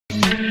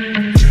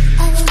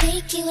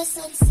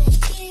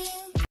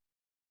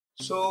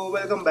So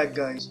welcome back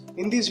guys.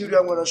 In this video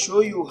I'm gonna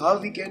show you how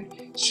we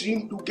can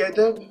stream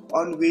together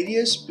on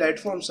various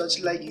platforms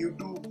such like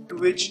YouTube,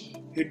 Twitch,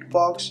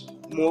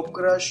 Hitbox,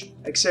 Mobcrush,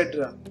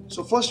 etc.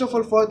 So first of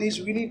all, for this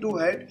we need to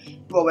head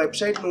to a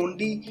website known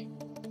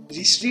as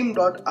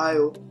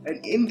restream.io,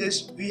 and in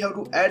this we have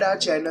to add our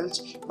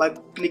channels by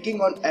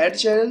clicking on add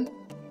channel,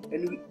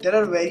 and there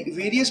are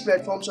various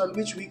platforms on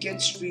which we can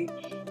stream.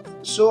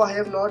 So I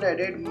have not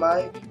added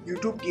my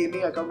YouTube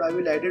gaming account. I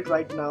will add it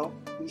right now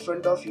in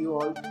front of you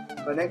all.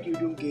 Connect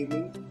YouTube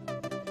gaming,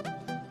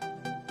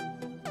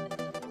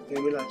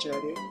 Hemil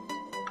Acharya,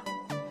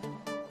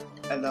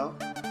 allow.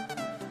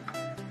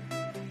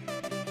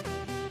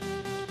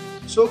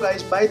 So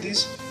guys, by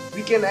this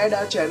we can add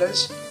our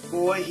channels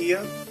over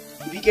here.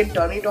 We can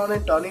turn it on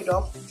and turn it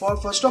off. For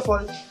first of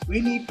all,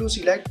 we need to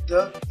select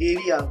the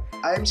area.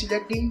 I am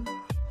selecting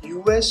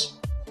US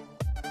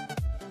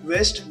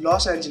West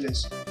Los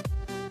Angeles.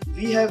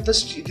 We have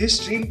this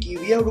stream key.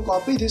 We have to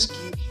copy this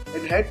key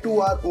and head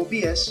to our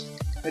OBS,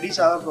 that is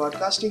our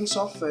broadcasting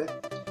software.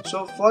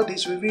 So for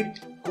this we will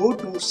go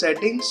to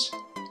settings.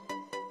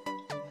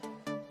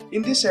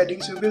 In this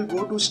settings we will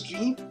go to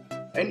stream,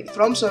 and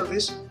from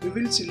service we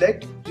will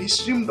select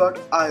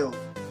restream.io,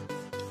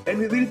 and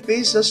we will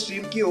paste the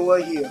stream key over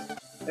here,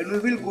 and we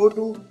will go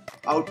to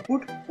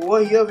output.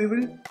 Over here we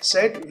will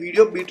set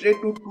video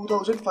bitrate to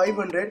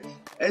 2500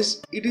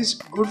 as it is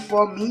good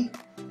for me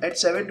at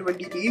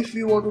 720p. If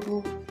you want to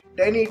do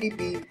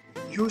 1080p,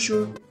 you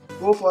should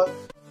go for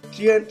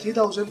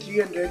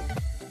 3300.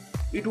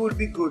 It would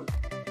be good.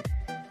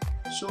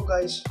 So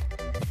guys,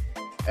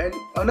 and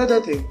another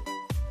thing,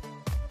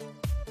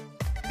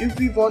 if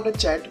we want a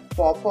chat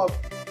pop up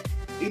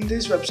in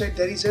this website,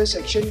 there is a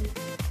section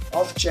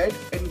of chat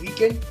and we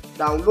can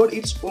download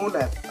its own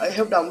app. I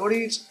have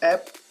downloaded its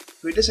app.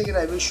 Wait a second,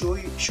 I will show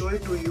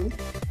it to you.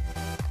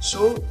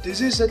 So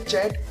this is the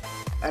chat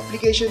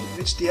application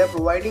which they are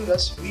providing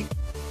us. We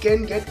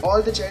can get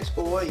all the chats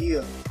over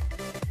here.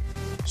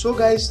 So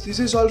guys, this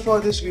is all for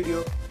this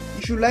video.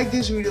 If you like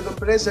this video, then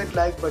press that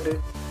like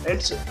button and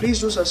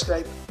please do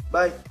subscribe.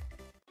 Bye.